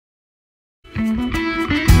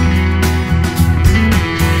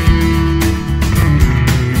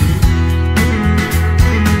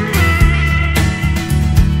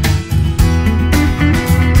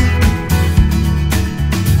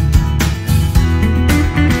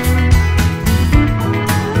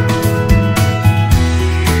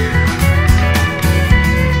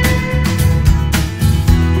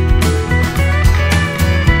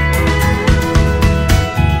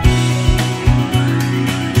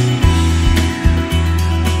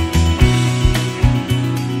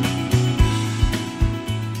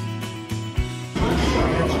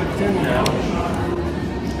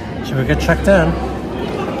go get checked in.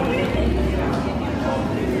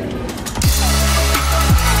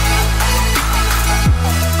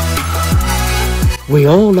 We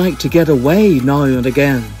all like to get away now and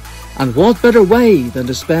again, and what better way than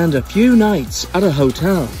to spend a few nights at a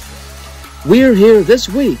hotel? We're here this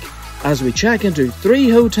week as we check into 3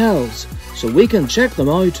 hotels so we can check them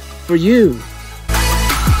out for you.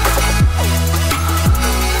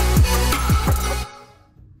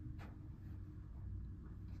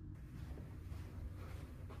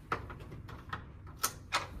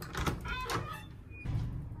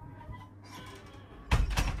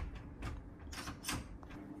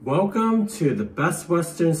 Welcome to the Best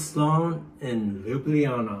Western Slon in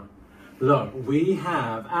Ljubljana. Look, we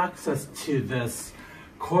have access to this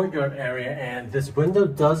courtyard area and this window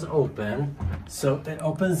does open. So it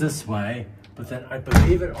opens this way, but then I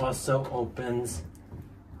believe it also opens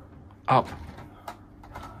Up.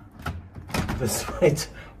 this way.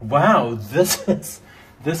 Wow, this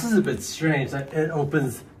is a bit strange. Like it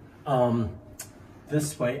opens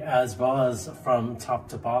this way as well as from top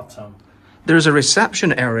to bottom. There's a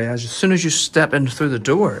reception area as soon as you step in through the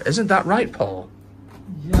door. Isn't that right, Paul?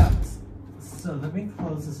 Yes. So let me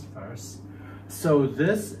close this first. So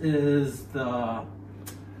this is the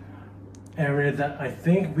area that I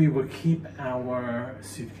think we will keep our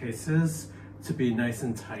suitcases to be nice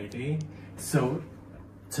and tidy. So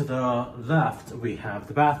to the left, we have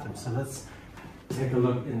the bathroom. So let's take a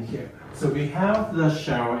look in here. So we have the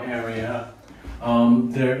shower area.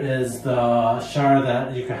 There is the shower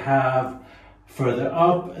that you could have further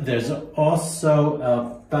up. There's also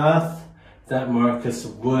a bath that Marcus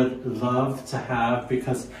would love to have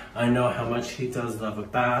because I know how much he does love a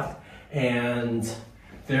bath. And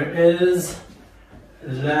there is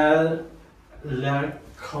La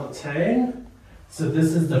Cotain. So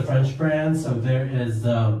this is the French brand. So there is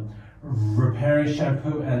the repairing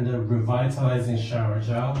shampoo and the revitalizing shower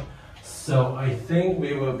gel. So I think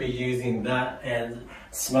we will be using that and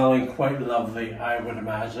smelling quite lovely, I would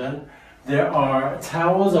imagine. There are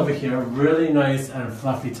towels over here, really nice and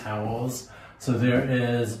fluffy towels. So there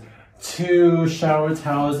is 2 shower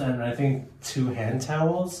towels and I think 2 hand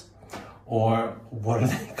towels, or what are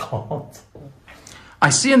they called?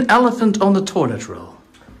 I see an elephant on the toilet roll.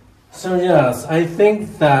 So yes, I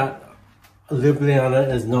think that Ljubljana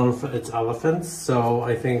is known for its elephants. So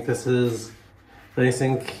I think this is nice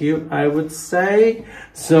and cute, I would say.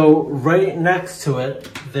 So right next to it,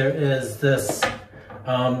 there is this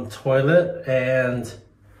toilet, and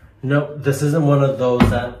no, this isn't one of those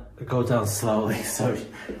that go down slowly, so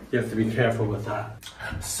you have to be careful with that.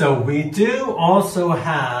 So we do also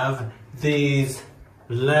have these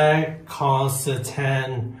Le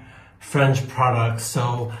Cossitaine French products.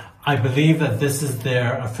 So I believe that this is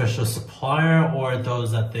their official supplier or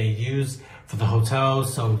those that they use for the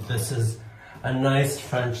hotels. So this is a nice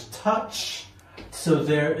French touch. So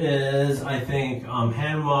there is, I think,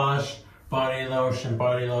 hand wash, body lotion,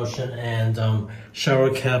 and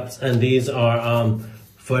shower caps, and these are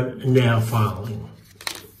for nail filing.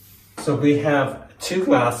 So we have 2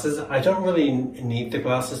 glasses. I don't really need the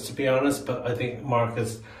glasses, to be honest, but I think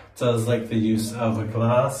Marcus does like the use of a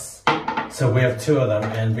glass. So we have 2 of them,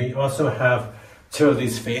 and we also have 2 of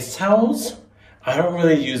these face towels. I don't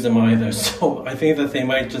really use them either, so I think that they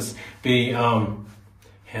might just be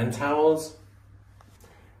hand towels.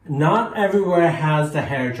 Not everywhere has the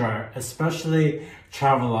hairdryer, especially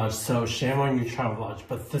Travelodge, so shame on you, Travelodge,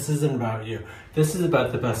 but this isn't about you. This is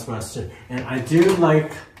about the Best Western, and I do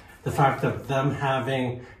like the fact of them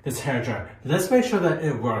having this hairdryer. Let's make sure that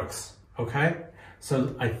it works, okay?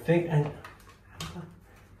 So I think,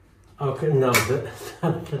 okay, no,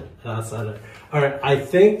 that's not it. All right, I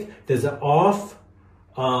think there's an off,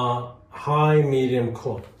 high, medium,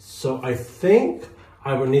 cool. So I think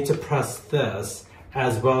I would need to press this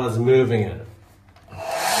as well as moving it.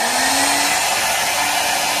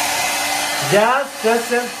 Yes,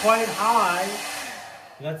 this is quite high.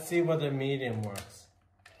 Let's see whether medium works.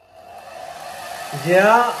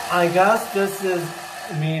 Yeah, I guess this is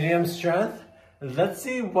medium strength. Let's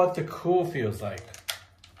see what the cool feels like.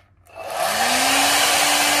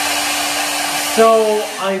 So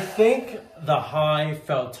I think the high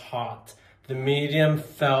felt hot. The medium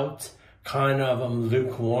felt kind of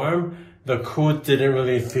lukewarm. The cool didn't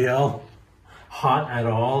really feel hot at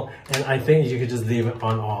all. And I think you could just leave it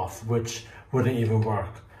on off, which wouldn't even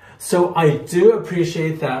work. So I do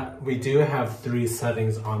appreciate that we do have 3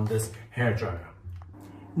 settings on this hairdryer.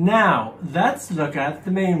 Now, let's look at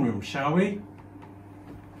the main room, shall we?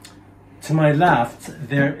 To my left,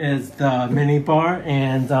 there is the mini bar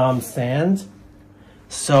and stand.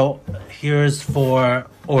 So here's for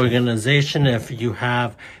organization. If you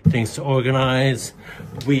have things to organize,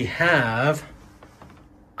 we have,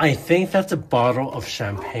 I think that's a bottle of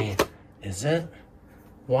champagne. Is it?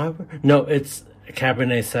 Why? No, it's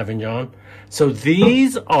Cabernet Sauvignon. So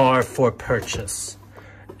these are for purchase.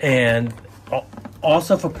 And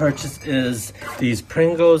also for purchase is these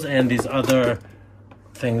Pringles and these other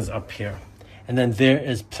things up here. And then there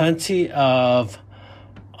is plenty of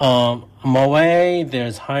Moët,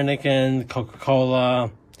 there's Heineken,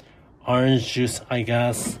 Coca-Cola, orange juice, I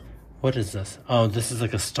guess. What is this? Oh, this is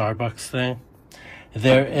like a Starbucks thing.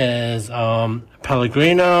 There is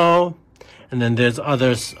Pellegrino, and then there's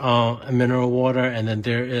others, mineral water, and then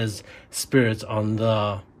there is spirits on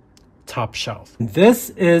the top shelf. This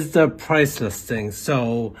is the price listing.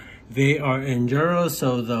 So they are in euros.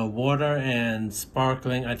 So the water and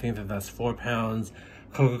sparkling, I think that's £4.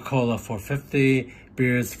 Coca-Cola $4.50.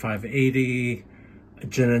 Beers $5.80.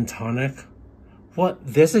 Gin and tonic. What?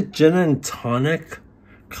 There's a gin and tonic.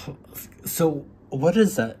 So what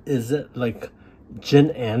is that? Is it like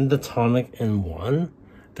gin and the tonic in one?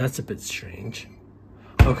 That's a bit strange.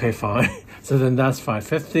 Okay, fine. So then that's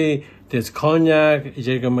 $5.50. There's cognac,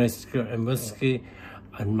 Jägermeister, and whiskey.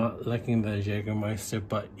 I'm not liking the Jägermeister,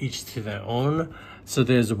 but each to their own. So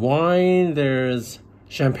there's wine, there's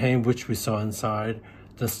champagne, which we saw inside,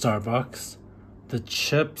 the Starbucks, the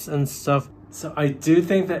chips and stuff. So I do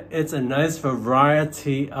think that it's a nice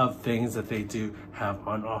variety of things that they do have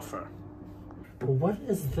on offer. But what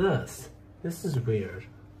is this? This is weird.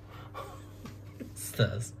 What's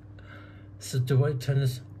this? So do I turn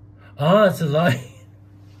this? Ah, it's a light.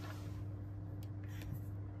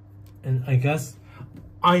 And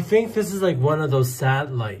I think this is like one of those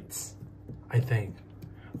sad lights, I think,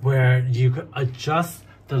 where you could adjust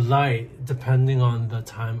the light depending on the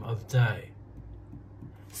time of day.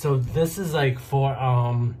 So this is like for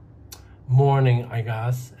morning, I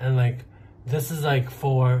guess, and like this is like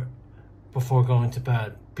for before going to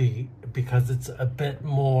bed, because it's a bit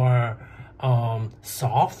more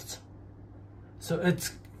soft. So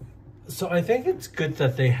I think it's good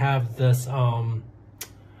that they have this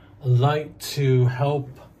light to help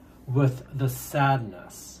with the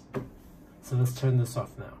sadness. So let's turn this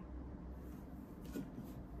off now.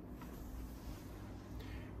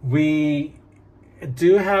 We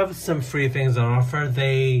do have some free things on offer.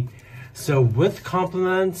 So with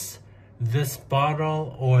compliments, this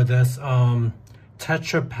bottle or this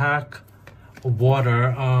Tetra Pak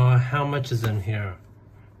water, how much is in here?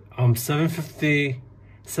 750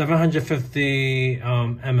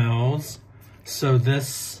 mLs. So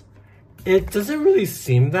this, it doesn't really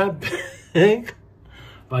seem that big,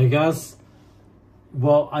 but I guess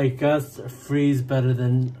free is better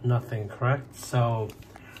than nothing, correct? So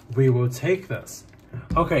we will take this.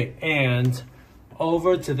 Okay, and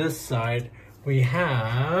over to this side, we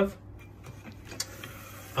have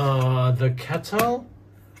the kettle.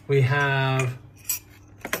 We have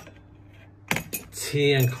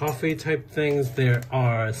tea and coffee type things. There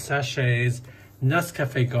are sachets,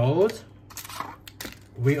 Nescafe Gold.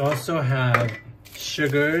 We also have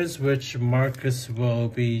sugars, which Marcus will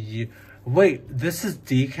be... Wait, this is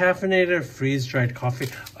decaffeinated freeze-dried coffee.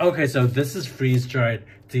 Okay, so this is freeze-dried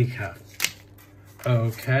decaf.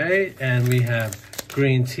 Okay, and we have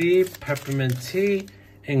green tea, peppermint tea,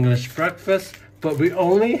 English breakfast, but we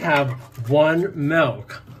only have one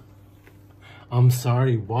milk. I'm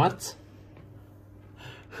sorry, what?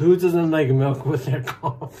 Who doesn't like milk with their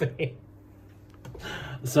coffee?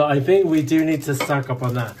 So I think we do need to stock up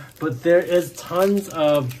on that. But there is tons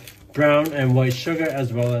of brown and white sugar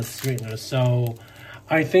as well as sweeteners. So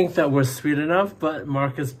I think that we're sweet enough, but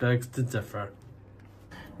Marcus begs to differ.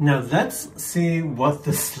 Now let's see what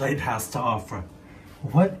this slate has to offer.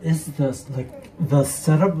 What is this? Like, the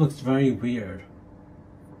setup looks very weird.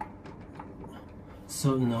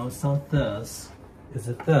 So no, it's not this. Is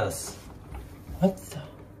it this? What the?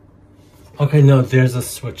 Okay, no, there's a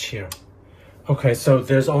switch here. Okay, so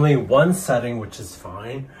there's only one setting, which is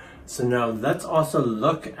fine. So now let's also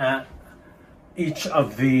look at each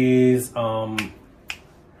of these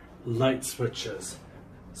light switches.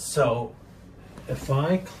 So if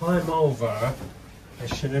I climb over, I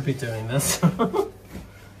shouldn't be doing this.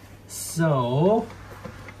 So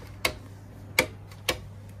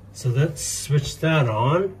let's switch that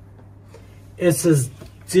on. It says,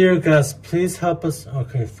 "Dear guest, please help us."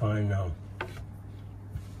 Okay, fine now.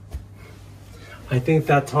 I think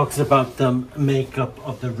that talks about the makeup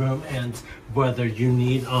of the room and whether you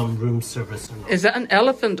need room service or not. Is that an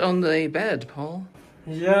elephant on the bed, Paul?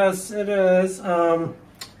 Yes, it is.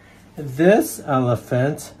 This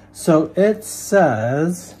elephant, so it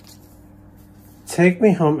says Take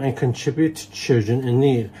me home and contribute to children in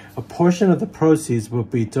need. A portion of the proceeds will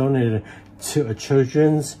be donated to a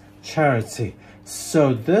children's charity.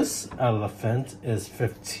 So this elephant is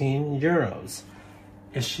 15 euros.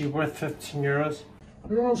 Is she worth 15 euros?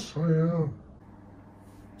 Yes, I am.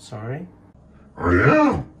 Sorry? I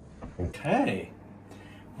am. Okay.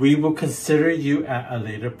 We will consider you at a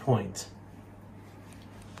later point.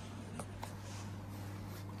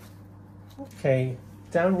 Okay,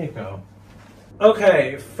 down you go.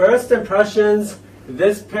 Okay, first impressions.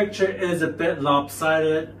 This picture is a bit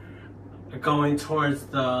lopsided, going towards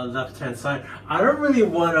the left-hand side. I don't really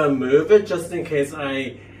want to move it just in case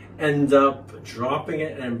I end up dropping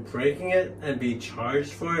it and breaking it and be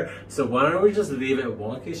charged for it. So why don't we just leave it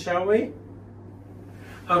wonky, shall we?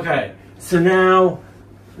 Okay, so now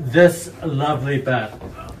this lovely bed.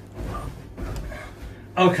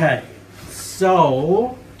 Okay,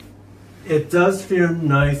 so it does feel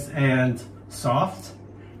nice and soft,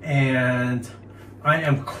 and I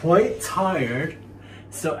am quite tired.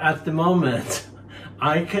 So at the moment,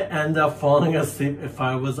 I could end up falling asleep if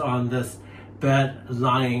I was on this bed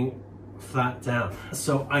lying flat down.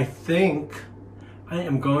 So I think I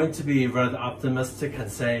am going to be rather optimistic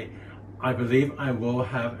and say I believe I will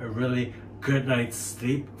have a really good night's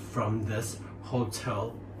sleep from this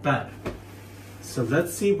hotel bed. So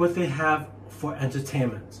let's see what they have for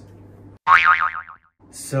entertainment.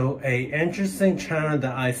 So a interesting channel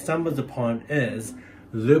that I stumbled upon is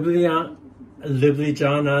Ljubljana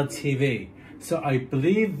TV. So I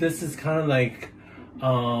believe this is kind of like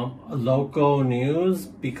local news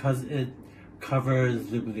because it covers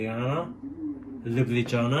Ljubljana.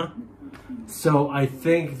 So I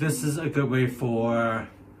think this is a good way for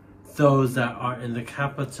those that are in the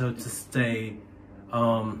capital to stay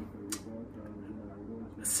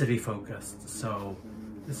city focused. So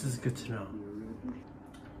this is good to know.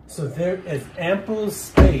 So there is ample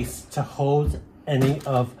space to hold any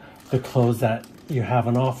of the clothes that you have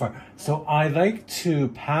on offer. So I like to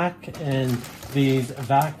pack in these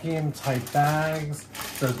vacuum type bags.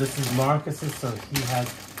 So this is Marcus's, so he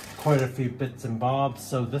has quite a few bits and bobs.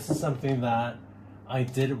 So this is something that I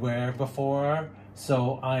did wear before.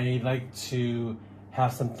 So I like to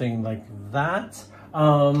have something like that.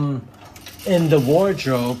 In the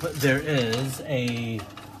wardrobe, there is a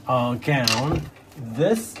gown.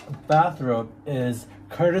 This bathrobe is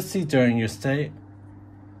courtesy during your stay.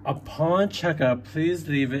 Upon checkout, please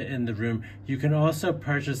leave it in the room. You can also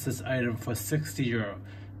purchase this item for 60 euro.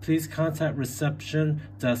 Please contact reception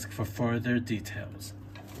desk for further details.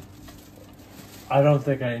 I don't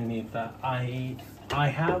think I need that. I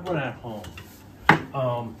have one at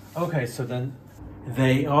home. Okay, so then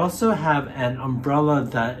they also have an umbrella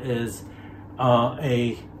that is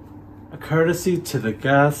a courtesy to the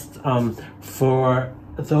guest. For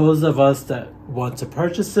those of us that want to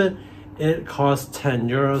purchase it, it costs 10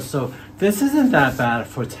 euros. So this isn't that bad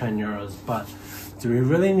for 10 euros, but do we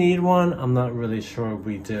really need one? I'm not really sure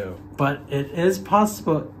we do, but it is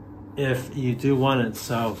possible if you do want it.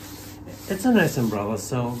 So it's a nice umbrella,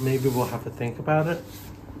 so maybe we'll have to think about it.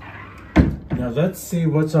 Now let's see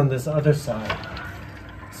what's on this other side.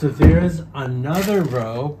 So there's another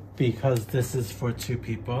row because this is for two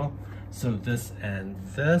people. So this and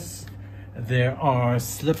this. There are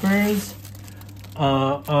slippers.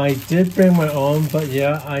 I did bring my own, but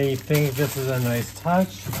yeah, I think this is a nice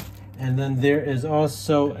touch. And then there is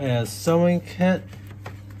also a sewing kit.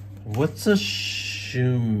 What's a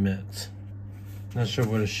shoe mitt? Not sure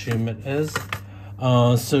what a shoe mitt is.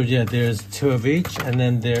 So yeah, there's two of each, and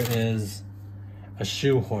then there is a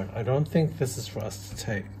shoe horn. I don't think this is for us to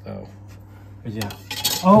take though. But yeah.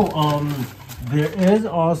 There is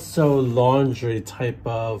also laundry type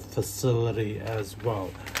of facility as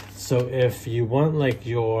well. So if you want like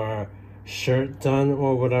your shirt done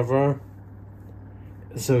or whatever,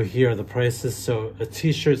 so here are the prices. So a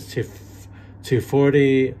t-shirt's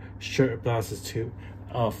 $240, shirt blouse is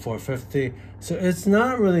 $450. So it's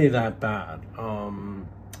not really that bad.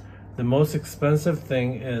 The most expensive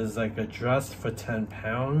thing is like a dress for 10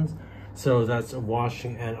 pounds. So that's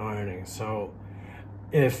washing and ironing. So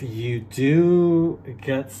if you do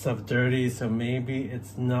get stuff dirty, so maybe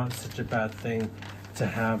it's not such a bad thing to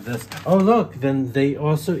have this. Oh look, then they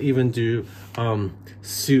also even do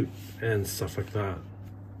suit and stuff like that.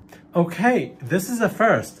 Okay, this is a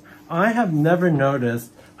first. I have never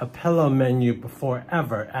noticed a pillow menu before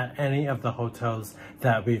ever at any of the hotels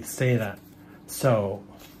that we've stayed at. So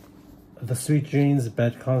the Sweet Dreams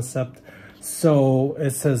bed concept. So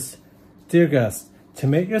it says, dear guests, to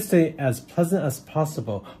make your stay as pleasant as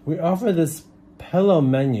possible, we offer this pillow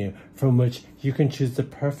menu from which you can choose the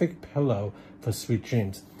perfect pillow for sweet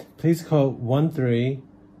dreams. please call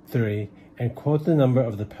 133 and quote the number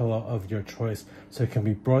of the pillow of your choice so it can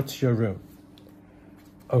be brought to your room.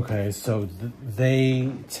 Okay, so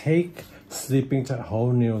they take sleeping to a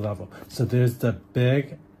whole new level. So there's the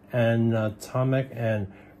big anatomic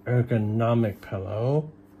and ergonomic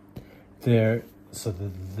pillow. This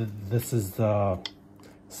is the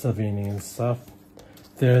Slovenian stuff.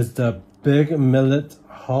 There's the big millet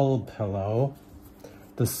hull pillow,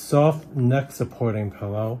 the soft neck supporting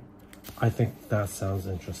pillow. I think that sounds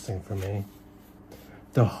interesting for me.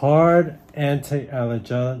 The hard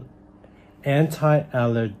anti-allergic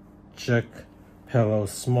pillow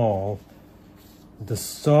small, the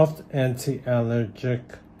soft anti-allergic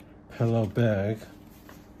pillow big,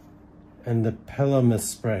 and the pillow mist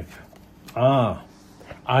spray.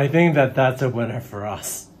 I think that's a winner for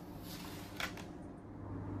us.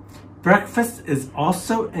 Breakfast is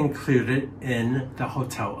also included in the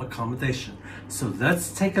hotel accommodation. So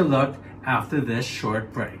let's take a look after this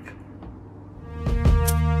short break.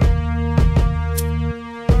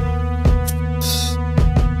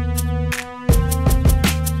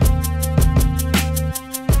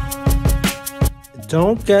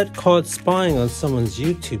 Don't get caught spying on someone's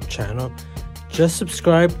YouTube channel. Just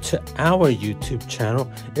subscribe to our YouTube channel.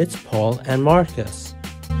 It's Paul and Marcus.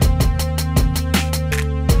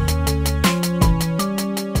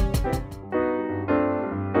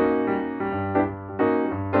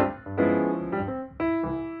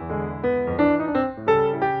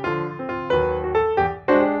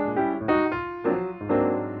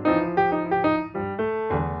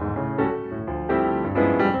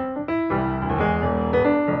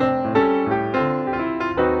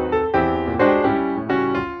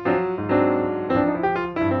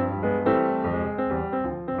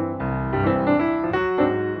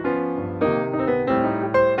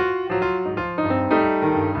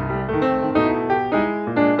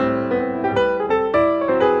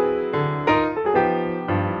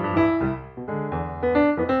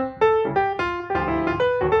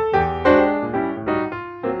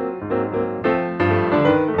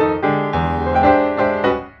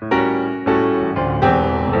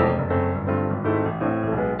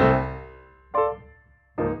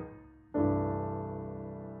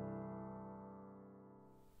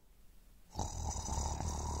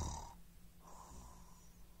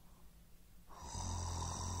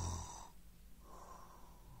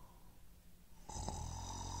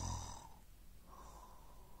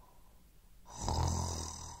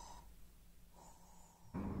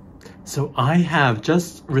 So I have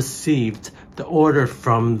just received the order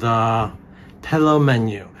from the pillow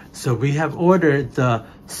menu. So we have ordered the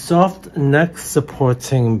soft neck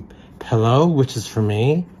supporting pillow, which is for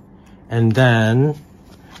me. And then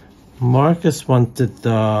Marcus wanted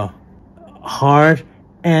the hard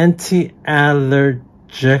anti-allergic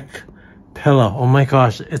pillow. Oh my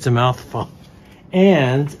gosh, it's a mouthful.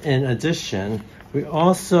 And in addition, we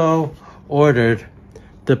also ordered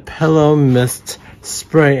the pillow mist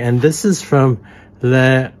spray, and this is from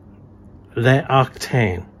Le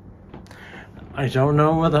Octane. I don't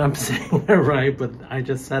know whether I'm saying it right, but I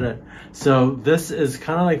just said it. So this is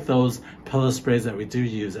kind of like those pillow sprays that we do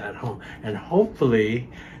use at home, and hopefully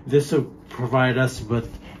this will provide us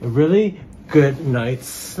with a really good night's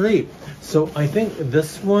sleep. So I think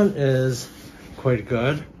this one is quite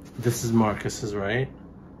good. This is Marcus's, right?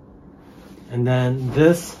 And then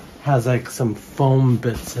this has like some foam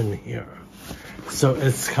bits in here. So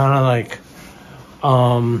it's kind of like,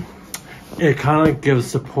 it kind of gives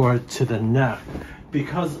support to the neck,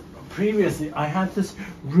 because previously I had this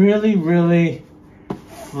really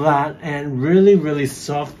flat and really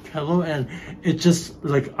soft pillow, and it just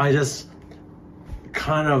like, I just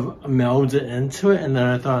kind of melded into it, and then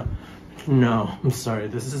I thought, no, I'm sorry,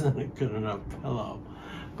 this isn't a good enough pillow.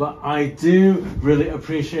 But I do really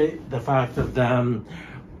appreciate the fact of them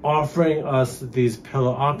offering us these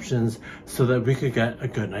pillow options so that we could get a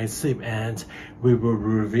good night's sleep, and we will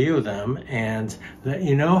review them and let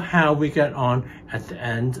you know how we get on at the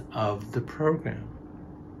end of the program.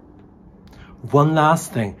 One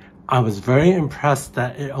last thing, I was very impressed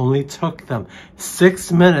that it only took them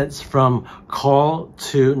 6 minutes from call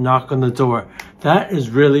to knock on the door. That is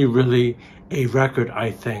really a record, I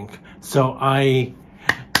think. So I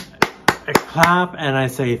clap and I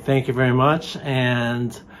say thank you very much,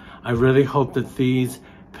 and I really hope that these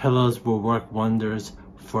pillows will work wonders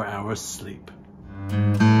for our sleep.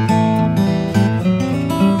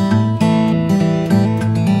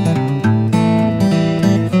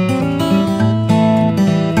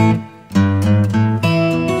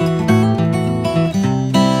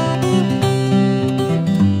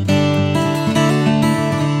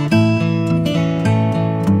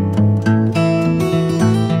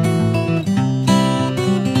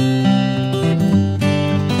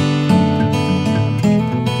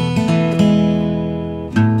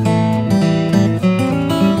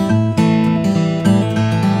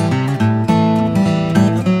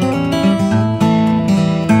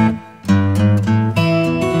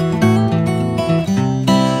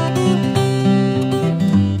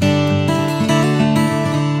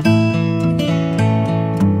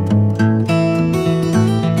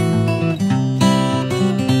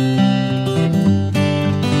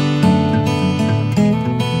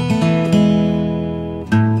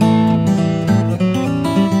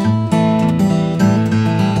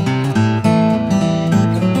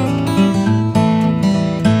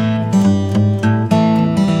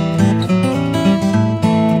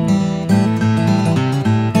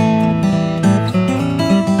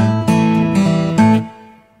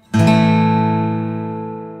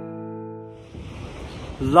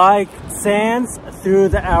 Like sands through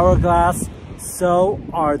the hourglass, so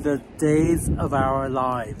are the days of our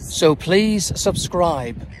lives. So please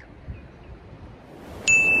subscribe.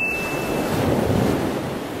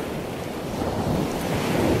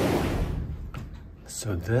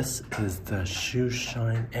 So this is the shoe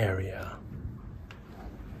shine area.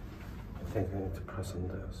 I think I need to press on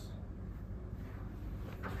this.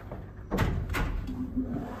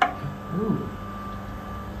 Ooh.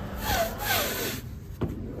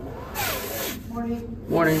 Morning.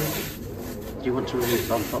 Morning. Do you want to really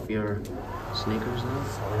bump up your sneakers now?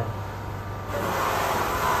 Sorry.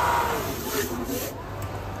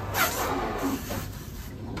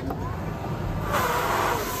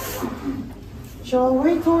 Shall I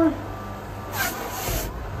wait for?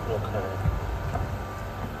 Okay.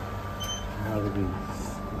 How do we...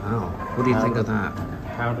 Wow. What do you think of that?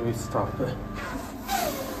 How do we stop it?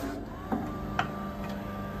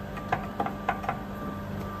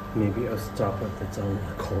 Maybe it'll stop with its own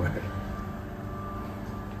accord.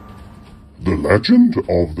 The legend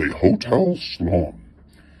of the Hotel Slon.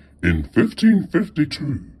 In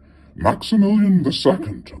 1552, Maximilian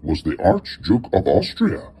II was the Archduke of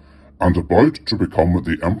Austria and about to become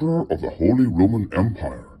the Emperor of the Holy Roman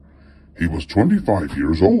Empire. He was 25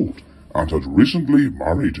 years old and had recently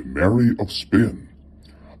married Mary of Spain.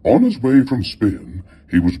 On his way from Spain,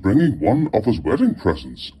 he was bringing one of his wedding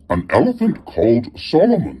presents, an elephant called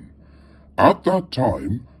Solomon. At that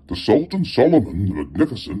time, the Sultan Solomon the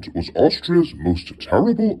Magnificent was Austria's most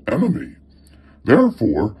terrible enemy.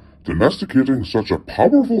 Therefore, domesticating such a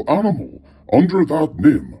powerful animal under that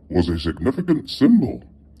name was a significant symbol.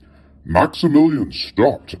 Maximilian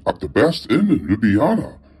stopped at the best inn in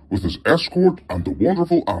Ljubljana with his escort and the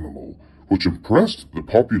wonderful animal, which impressed the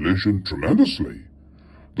population tremendously.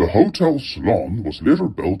 The Hotel Slon was later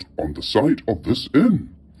built on the site of this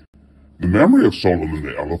inn. The memory of Solomon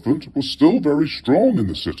the elephant was still very strong in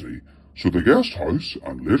the city, so the guest house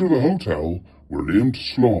and later the hotel were named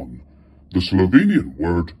Slon, the Slovenian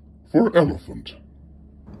word for elephant.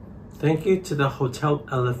 Thank you to the Hotel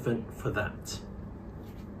Elephant for that.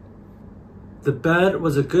 The bed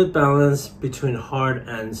was a good balance between hard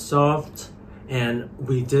and soft, and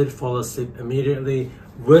we did fall asleep immediately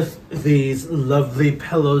with these lovely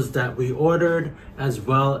pillows that we ordered, as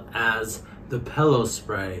well as the pillow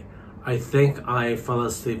spray. I think I fell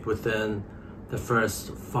asleep within the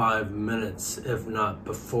first 5 minutes, if not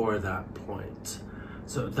before that point.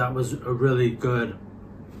 So that was a really good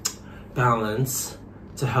balance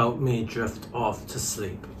to help me drift off to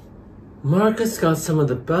sleep. Marcus got some of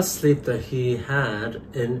the best sleep that he had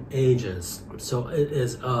in ages. So it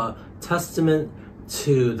is a testament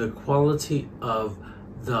to the quality of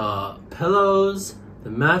the pillows, the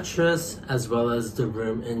mattress, as well as the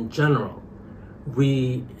room in general.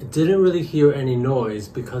 We didn't really hear any noise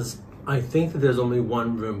because I think that there's only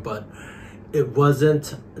one room, but it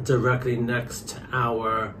wasn't directly next to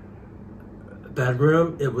our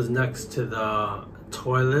bedroom. It was next to the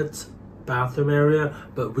toilet bathroom area,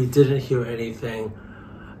 but we didn't hear anything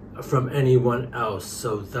from anyone else,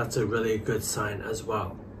 so that's a really good sign as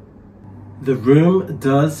well. The room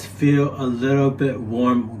does feel a little bit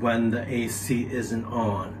warm when the AC isn't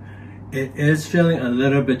on. It is feeling a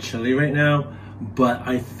little bit chilly right now, but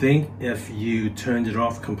I think if you turned it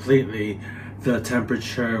off completely, the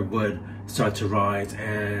temperature would start to rise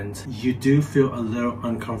and you do feel a little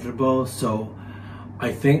uncomfortable. So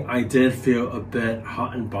I think I did feel a bit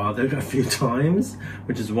hot and bothered a few times,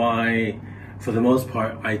 which is why for the most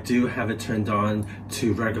part I do have it turned on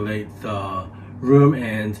to regulate the room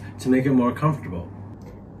and to make it more comfortable.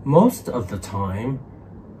 Most of the time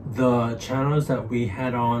the channels that we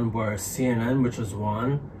had on were CNN, which was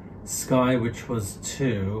 1, Sky, which was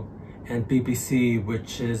 2, and BBC,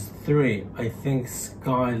 which is 3. I think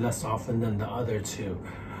Sky less often than the other 2,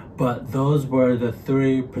 but those were the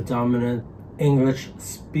 3 predominant English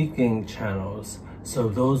speaking channels, so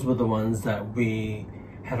those were the ones that we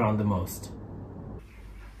had on the most.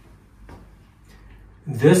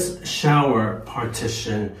 This shower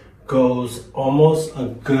partition goes almost a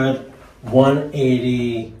good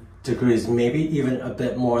 180 degrees, maybe even a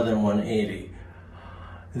bit more than 180.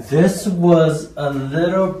 This was a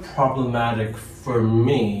little problematic for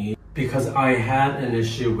me because I had an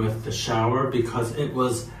issue with the shower because it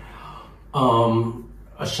was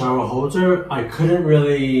a shower holder. I couldn't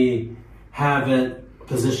really have it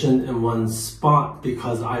positioned in one spot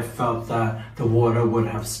because I felt that the water would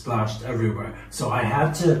have splashed everywhere. So I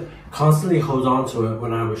had to constantly hold on to it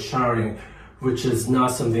when I was showering, which is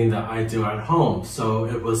not something that I do at home. So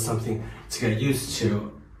it was something to get used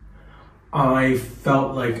to. I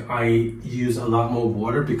felt like I use a lot more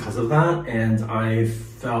water because of that, and I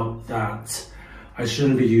felt that I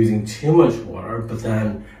shouldn't be using too much water, but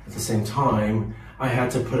then at the same time, I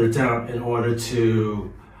had to put it down in order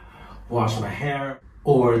to wash my hair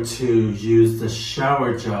or to use the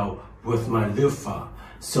shower gel with my loofah.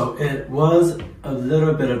 So it was a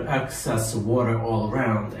little bit of excess water all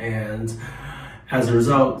around, and as a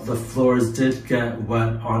result, the floors did get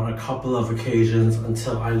wet on a couple of occasions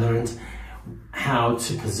until I learned how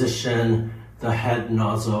to position the head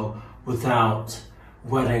nozzle without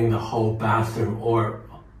wetting the whole bathroom or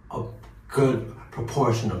a good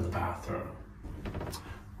proportion of the bathroom.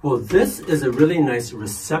 Well, this is a really nice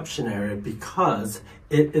reception area because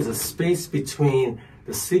it is a space between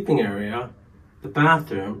the sleeping area, the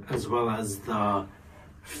bathroom, as well as the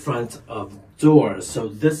front of doors. So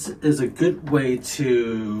this is a good way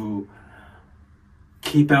to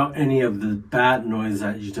keep out any of the bad noise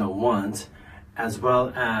that you don't want, as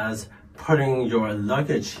well as putting your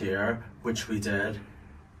luggage here, which we did,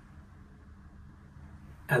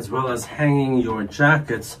 as well as hanging your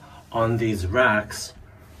jackets on these racks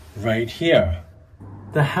right here.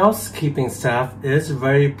 The housekeeping staff is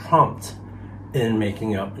very prompt in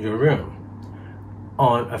making up your room.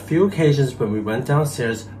 On a few occasions when we went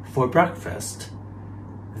downstairs for breakfast,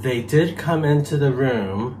 they did come into the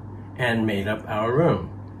room and made up our room.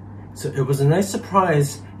 So it was a nice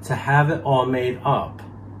surprise to have it all made up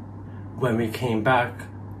when we came back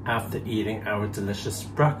after eating our delicious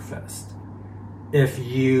breakfast. If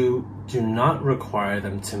you do not require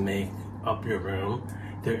them to make up your room,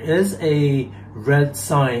 there is a red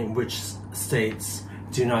sign which states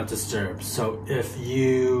do not disturb. So if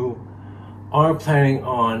you are planning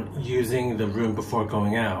on using the room before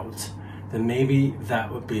going out, then maybe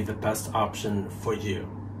that would be the best option for you.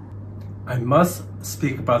 I must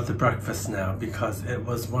speak about the breakfast now because it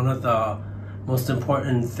was one of the most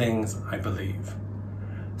important things, I believe.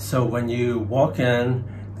 So when you walk in,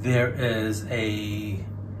 there is a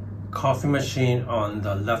coffee machine on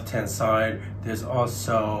the left-hand side. There's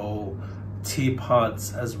also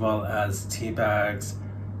teapots as well as tea bags,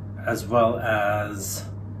 as well as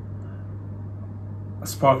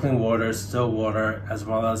sparkling water, still water, as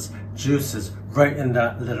well as juices right in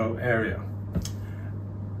that little area.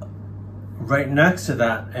 Right next to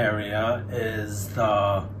that area is the,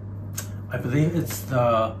 I believe it's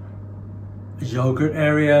the yogurt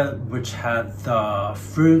area, which had the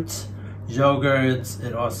fruit, yogurts.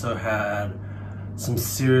 It also had some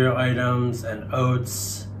cereal items and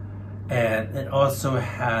oats, and it also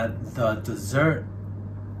had the dessert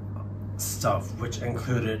stuff, which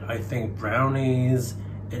included, I think, brownies,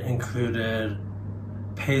 it included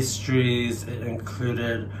pastries, it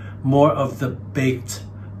included more of the baked,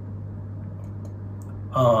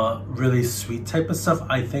 really sweet type of stuff.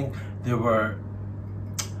 I think there were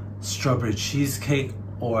strawberry cheesecake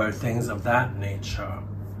or things of that nature.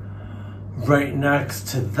 Right next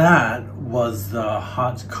to that was the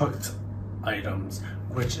hot cooked items,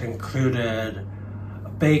 which included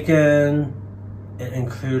bacon, it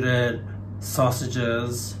included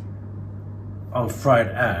sausages, fried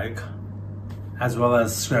egg, as well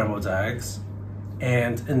as scrambled eggs.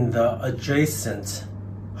 And in the adjacent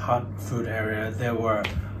hot food area, there were,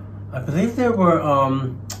 I believe there were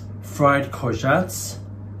fried courgettes.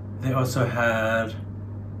 They also had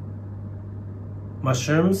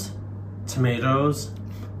mushrooms, tomatoes,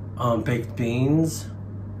 baked beans.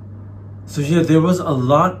 So yeah, there was a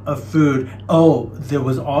lot of food. Oh, there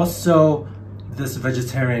was also this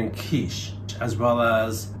vegetarian quiche, as well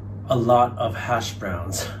as a lot of hash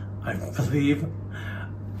browns. I believe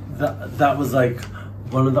that was like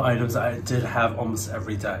one of the items I did have almost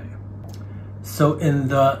every day. So in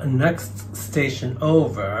the next station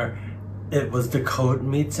over, it was the cold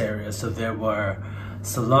meats area. So there were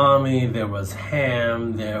salami, there was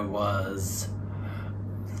ham, there was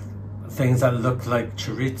things that looked like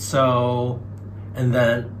chorizo, and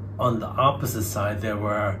then on the opposite side there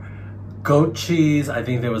were goat cheese, I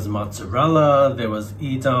think there was mozzarella, there was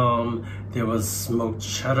Edam, there was smoked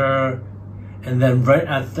cheddar, and then right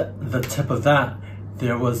at the tip of that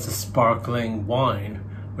there was the sparkling wine,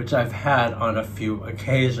 which I've had on a few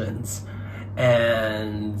occasions,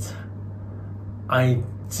 and I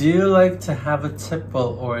do like to have a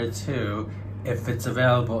tipple or two if it's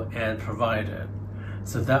available and provided.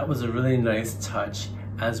 So that was a really nice touch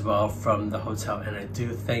as well from the hotel, and I do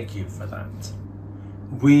thank you for that.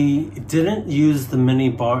 We didn't use the mini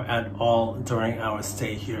bar at all during our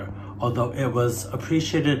stay here, although it was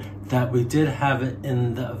appreciated that we did have it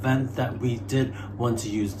in the event that we did want to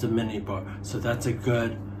use the mini bar. So that's a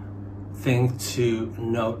good thing to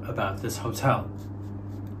note about this hotel.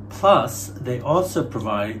 Plus, they also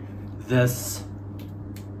provide this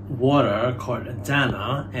water called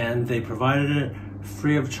Dana, and they provided it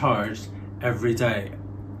free of charge every day.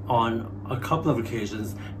 On a couple of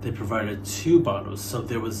occasions, they provided 2 bottles, so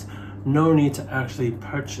there was no need to actually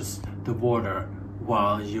purchase the water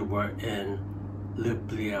while you were in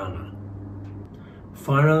Ljubljana.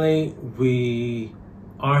 Finally, we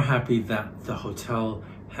are happy that the hotel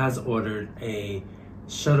has ordered a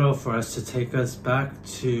shuttle for us to take us back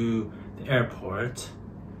to the airport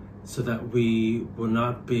so that we will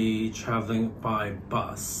not be traveling by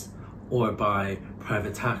bus or by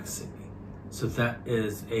private taxi. So that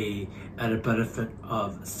is a added benefit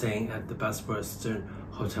of staying at the Best Western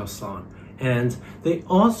Hotel Slon. And they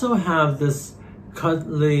also have this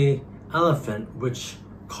cuddly elephant which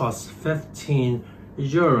costs €15,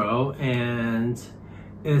 and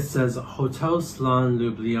it says Hotel Slon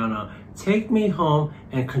Ljubljana, take me home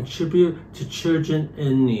and contribute to children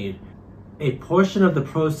in need. A portion of the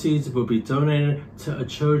proceeds will be donated to a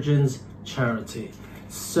children's charity.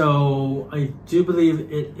 So I do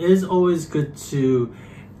believe it is always good to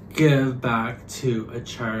give back to a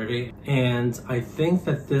charity, and I think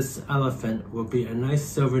that this elephant will be a nice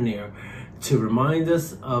souvenir to remind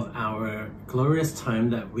us of our glorious time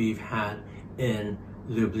that we've had in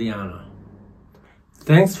Ljubljana.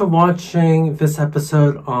 Thanks for watching this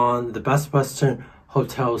episode on the Best Western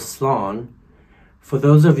Hotel Slon. For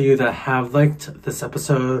those of you that have liked this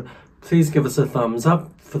episode, please give us a thumbs up.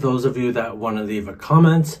 For those of you that want to leave a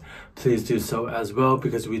comment, please do so as well,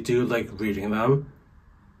 because we do like reading them.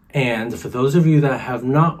 And for those of you that have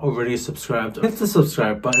not already subscribed, hit the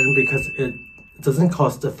subscribe button because it doesn't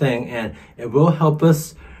cost a thing, and it will help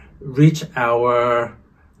us reach our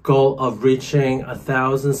goal of reaching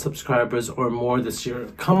 1,000 subscribers or more this year.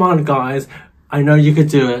 Come on, guys. I know you could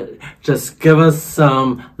do it. Just give us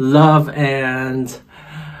some love and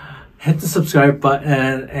hit the subscribe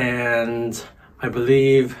button, and I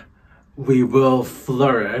believe we will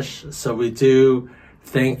flourish. So we do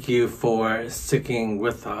thank you for sticking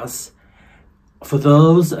with us. For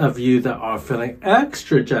those of you that are feeling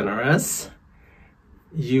extra generous,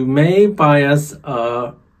 you may buy us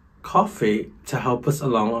a coffee to help us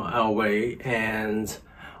along our way and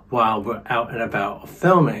while we're out and about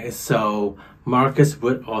filming. So Marcus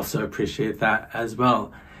would also appreciate that as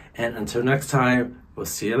well. And until next time, we'll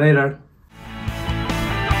see you later.